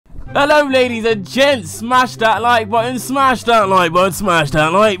Hello ladies and gents, smash that like button, smash that like button, smash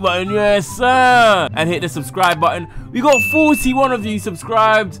that like button, yes sir, and hit the subscribe button. We got 41 of you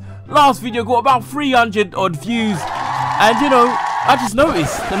subscribed. Last video got about 300 odd views, and you know, I just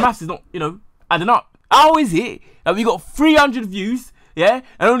noticed the maths is not, you know, adding up. How is it that we got 300 views, yeah,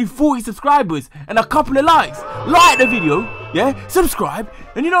 and only 40 subscribers and a couple of likes? Like the video, yeah, subscribe,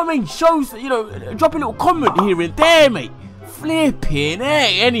 and you know what I mean, shows, you know, drop a little comment here and there, mate. Flipping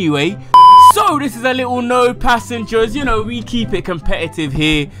hey, anyway, so this is a little no passengers, you know, we keep it competitive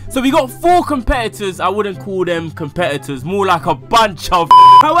here. So we got 4 competitors. I wouldn't call them competitors, more like a bunch of.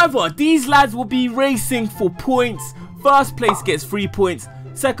 However, these lads will be racing for points. First place gets 3 points,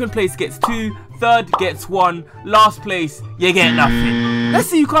 second place gets 2, third gets 1, last place you get nothing. Let's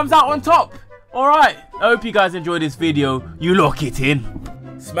see who comes out on top. Alright, I hope you guys enjoyed this video. You lock it in,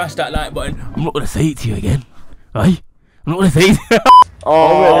 smash that like button. I'm not gonna say it to you again, right? I'm not gonna say it.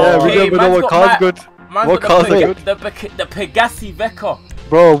 Oh, yeah, we don't know what car's good. What car's good? The Pegassi Vecca.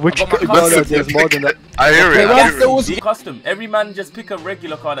 Bro, which car there's more than that? I hear it. Custom. Every man just pick a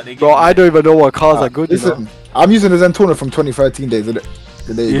regular car that they get. Bro, I don't even know what cars are good. Listen, I'm using a Zentorno from 2013 days, isn't it?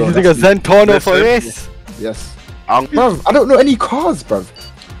 You're using a Zentorno for this? Yes. Bruv, I don't know any cars, bruv.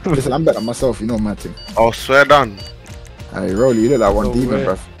 Listen, I'm better than myself, you know my thing. Oh, swear down. Hey, Rolly, you look like one demon,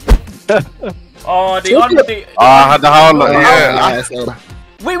 bruv. Oh, they on the. I had the howler, yeah.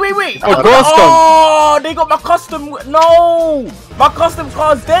 Wait. Oh, they got my custom. No, my custom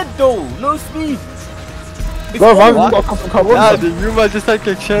car's dead though. No speed. Bro, I haven't got a custom car on. Yeah, you might just like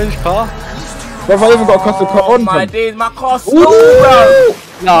exchange car. Bro, I haven't got a custom car on. My days, my car's slow, bro.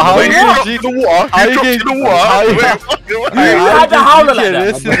 Nah, how you dropped to the water? How You dropped to the water? You had the howler like that.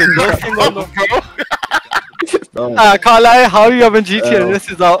 This is I can't lie, how you having GTA? This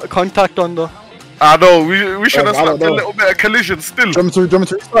is our contact on though. I know, we should have slapped a little bit of collision still. Do you want me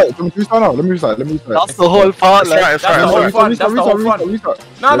to restart now? Let me restart. That's the whole part, like. That's the whole fun. That's the whole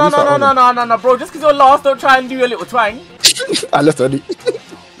fun. No, bro. Just because you're lost, don't try and do a little twang. I left already.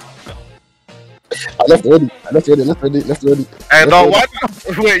 I left already. And what?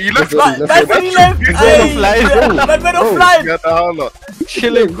 Wait, you left? That's when he left. But when I'm flying. Get the howler.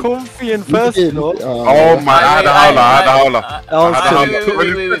 Chilling comfy and first, you know. Oh my, I had the howler.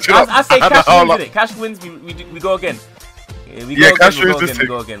 Wait. I say cash wins, innit? Cash wins, we go again. Yeah, cash wins this thing.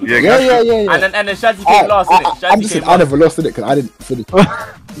 Yeah. And then Shazzy came last, innit? I never lost it because I didn't finish.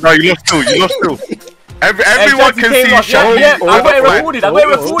 No, you lost too. Everyone can see Shazzy. Yeah, I got it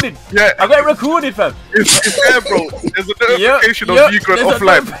recorded. Yeah. I got it recorded, fam. It's there, bro. There's a notification of you going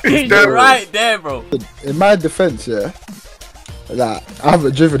offline. It's there, right there, bro. In my defense, yeah, like, I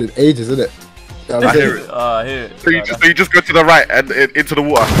haven't driven in ages, innit? I hear it. I hear it. So you just go to the right and into the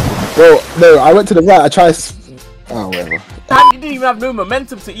water. Bro, no, I went to the right. I tried. Oh, whatever. You didn't even have no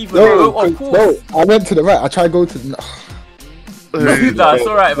momentum to even go on course. No, I went to the right. I tried to go to. No, it's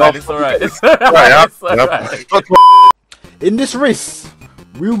alright, man. It's alright. In this race,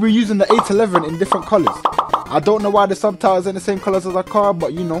 we will be using the 811 in different colours. I don't know why the subtitles are in the same colours as our car,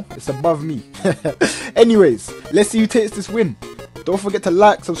 but you know, it's above me. Anyways, let's see who takes this win. Don't forget to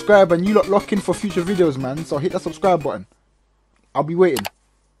like, subscribe, and you lot lock in for future videos, man. So hit that subscribe button. I'll be waiting.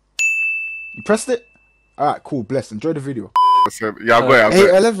 You pressed it? Alright, cool. Bless. Enjoy the video. Yeah, I'm going.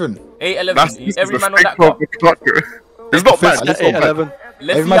 811. 811. Every man on that car. It's not bad. Let's see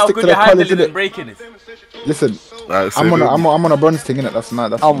how good your handling and braking is. Listen, I'm on a bronze thing, innit? That's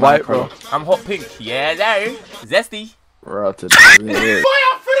nice. I'm white, bro. I'm hot pink. Yeah, there. Zesty. Rotted.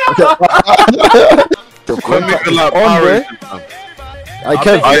 I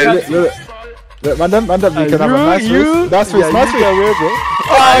can't. Look, man, you can have a nice race. Nice race, bro.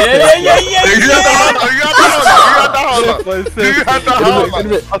 Yeah. You had the howler.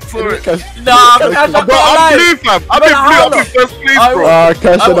 I'm sorry. Nah, I'm blue, fam. I'm in first place, bro.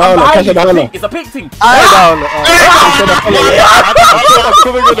 Cash and howler. It's a pink thing. I'm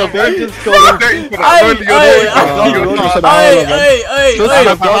coming with a vengeance.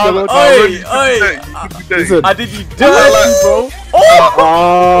 I did you dirty, bro.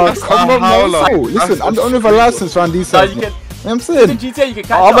 Come on, bro. Listen, I'm the only with a license around these sides. You know what I'm saying? GTA, you can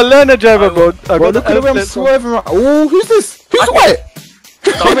catch I'm a learner driver, bro. Bro, look at the way I'm swerving around. Oh, who's this? Who's white?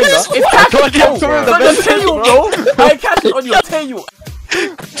 It's cash on your tail, bro. I catch it on your tail.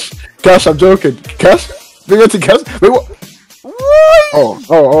 Cash, I'm joking. Cash? Bring it to Cash. Wait, what? Oh,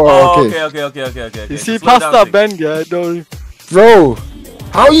 okay. You see, past that bend, yeah, don't. Bro,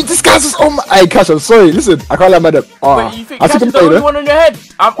 how are you disguised? Oh my! Hey, Cash, I'm sorry. Listen, I can't let madam. But you think Cash is the only one on your head?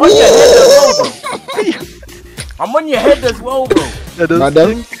 I'm on your head as well, bro. I'm on your head as well, bro.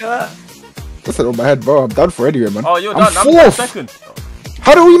 Madam, listen on my head, bro. I'm done for anyway, man. Oh, you're done. I'm second.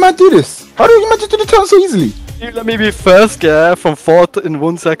 How do we man do this? How do we man just do the turn so easily? You let me be first, yeah, from 4th in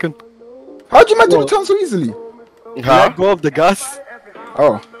 1 second. How do you man do the turn so easily? Let go of the gas.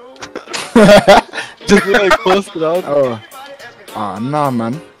 Oh. Just like post it out. Oh. Ah, nah,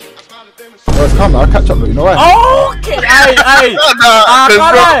 man. Oh, it's calm now. I'll catch up, though. You know why? Okay, I can't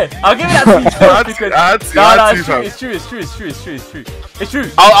lie. I'll give you that to you because it's true. It's true.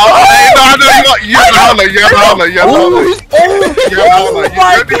 No,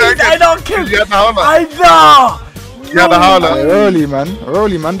 I don't care. I know. Yeah, the howler. Early, man. Do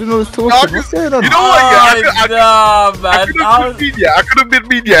you know what's talking? What's going on? You know what? I could have been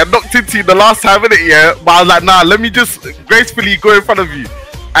media and knocked into you the last time, innit? Yeah, but I was like, nah, let me just gracefully go in front of you,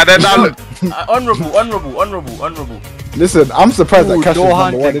 and then now look. Honorable. Listen, I'm surprised that Cash is go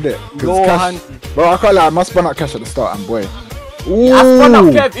number one, hunting. innit? Go Cash, bro, I can't lie. I must spun out Cash at the start, and boy. Ooh. I spun out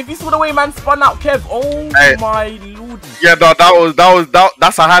Kev. If you saw the way man spun out Kev, oh my lord. Yeah, no,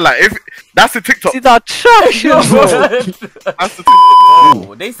 that's a highlight. If that's the TikTok. See that trash, bro. That's the TikTok.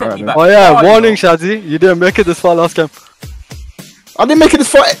 Oh, they sent me back. Oh yeah, hard, warning, you know. Shazzy. You didn't make it this far last time. I didn't make it this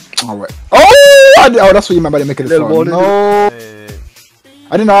far. Oh, wait. Oh, that's what you meant by didn't make it this Little far. warning. No.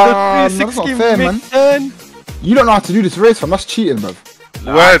 I didn't know. No, that's not 360 fair, man. mid-turn. You don't know how to do this race, fam. That's cheating, bro.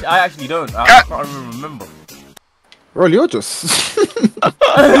 No, Word. I actually don't. I can't even remember. Bro, you're just.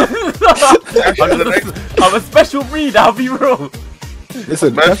 I'm a special breed, I'll be real.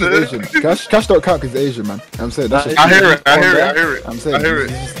 Listen, Cash is Asian. Cash don't count because he's Asian, man. I'm saying that's just. I hear it. I'm saying. I hear it.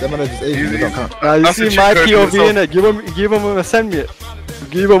 Them are just Asian. They don't count. Now you That's see a my cheat code POV yourself. in it. Give him a send me it.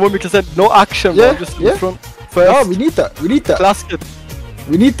 Give him 1%. No action, Yeah, bro. Just in yeah. front. Oh, First. we need that. We need that. Class it.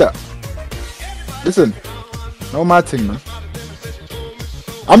 We need that. Listen, no mad thing, man.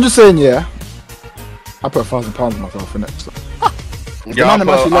 I'm just saying, yeah. I put £1,000 on myself in it. So. Yeah, man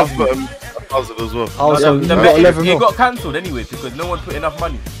I'll actually loves put 1,000 as well. Also, Yeah, The got bet 11 it mil. got cancelled anyway because no one put enough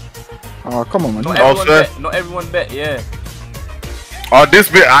money. Oh, come on, man. Not Oh, everyone fair. bet. Not everyone bet. Yeah. Oh, this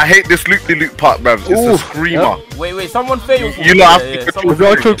bit, I hate this loop-de-loop part, bruv. It's Ooh, a screamer. Wait. Someone failed. You lot have to we someone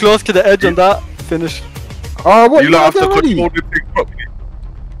got failed. too close to the edge on that. Finish. Oh, what? You lot have to already? control the thing properly.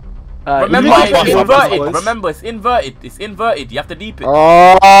 Remember, you it's got one, inverted. boys. Remember, it's inverted. You have to deep it.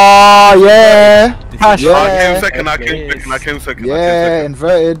 Oh, yeah. Cash. Yeah. I came second. Yeah,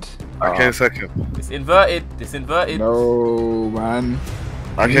 inverted. I came second. It's inverted. No, man.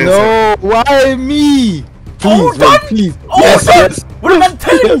 I came second. No, why me? Please, done? wait, please. Oh, Yes, done? yes. What am I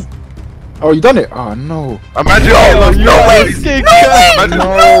telling you? Oh, you done it? Oh, no. Imagine, No way! Imagine, No.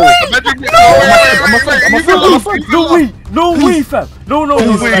 imagine, No way! No way, fam! No,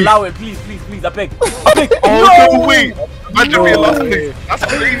 way. allow it, please, I beg. Oh, no way! Imagine being last place. That's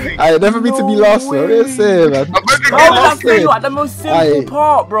crazy. I never mean to be lost, bro. What do you say, man? Imagine being Bro, last that's place. like the most simple Aye.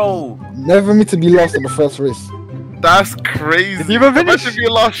 part, bro. Never mean to be lost on the first race. That's crazy. Did you even finish? Imagine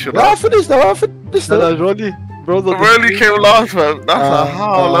being last, you No, I know. finished now. I finished That now. was Rolly. Bro, I really came last, man. That's a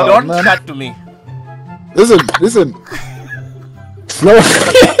howler. Don't man. chat to me. Listen. Slow.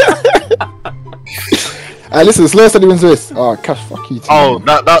 Listen, slowest anyone's race. Oh, Cash, fuck you. Too. Oh,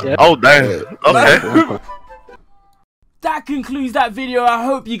 Yeah. oh, damn. Okay. That concludes that video. I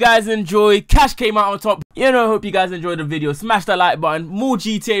hope you guys enjoyed. Cash came out on top. You know, I hope you guys enjoyed the video. Smash that like button. More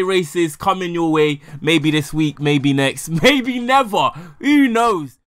GTA races coming your way. Maybe this week, maybe next, maybe never. Who knows?